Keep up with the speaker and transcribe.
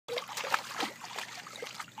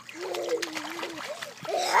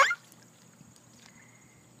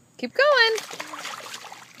Keep going.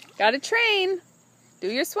 Gotta train. Do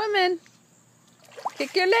your swimming.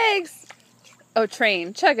 Kick your legs. Oh,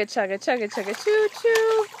 train. Chugga, chugga, chugga, chugga, choo,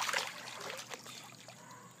 choo.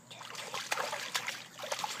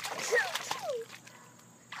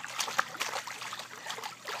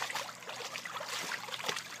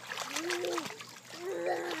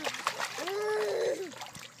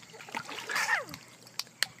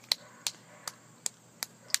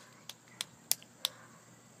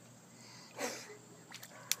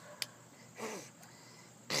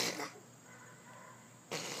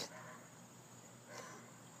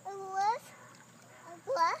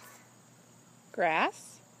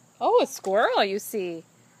 Grass? Oh, a squirrel, you see.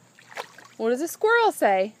 What does a squirrel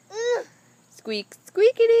say? Squeak,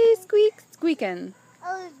 squeakity, squeak, squeakin'.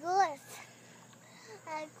 Oh, grass.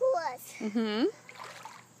 Grass. Mm-hmm.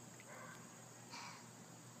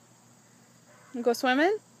 You go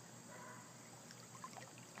swimming?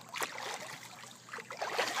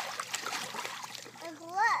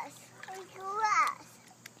 Grass. Grass.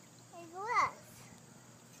 Grass.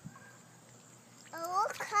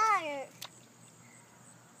 What color?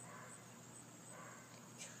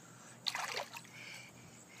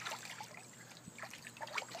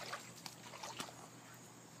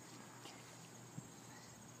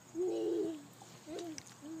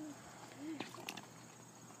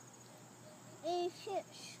 A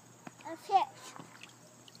fish. A fish.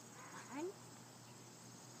 One.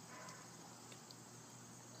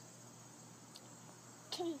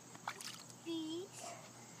 Two. Three.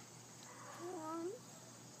 One.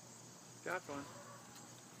 Got one.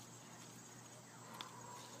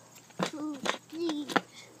 Two. Three.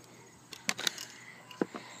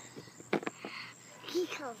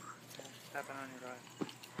 Kiko. Tapping on your right.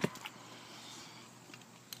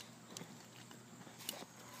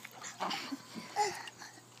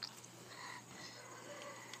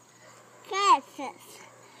 Catfish.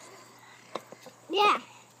 Yeah.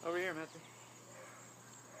 Over here, Matthew.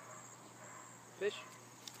 Fish.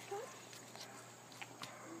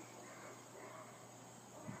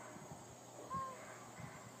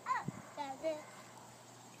 Got it.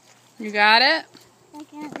 You got it? I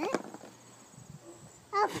got it.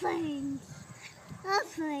 A plane. A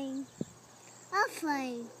plane. A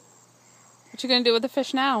plane. What you gonna do with the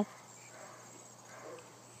fish now?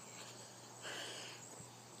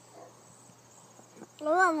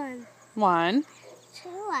 One. One. Two.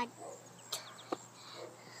 One.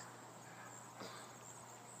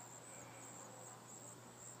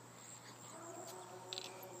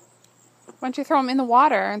 Why don't you throw them in the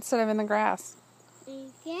water instead of in the grass?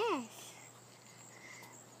 Yes.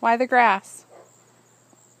 Why the grass?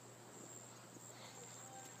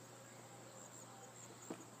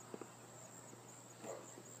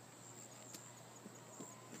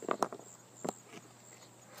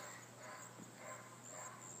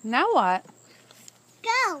 Now what?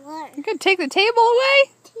 Go. You gonna take the table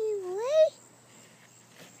away? TV.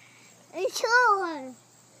 It's on.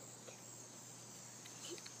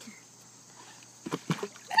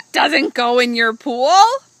 It doesn't go in your pool.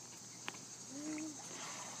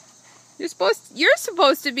 You're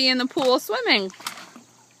supposed to be in the pool swimming.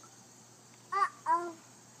 Uh-oh.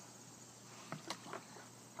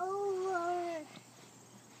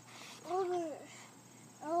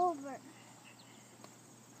 Over.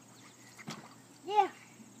 Yeah.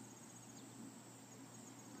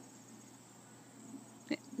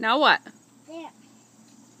 Now what? There.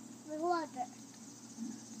 The water.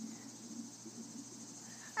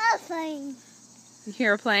 A plane. You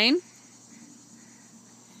hear a plane?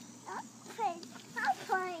 A plane. A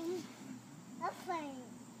plane. A plane.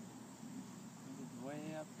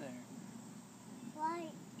 Way up there.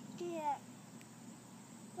 Right there.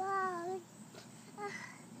 Right.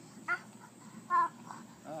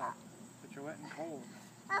 Oh, but you're wet and cold.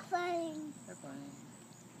 A plane. Airplane.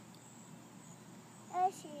 I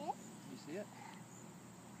see it. You see it?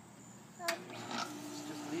 It's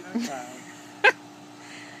just leaving a cloud.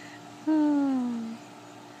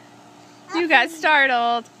 You got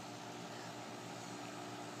startled.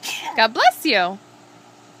 God bless you.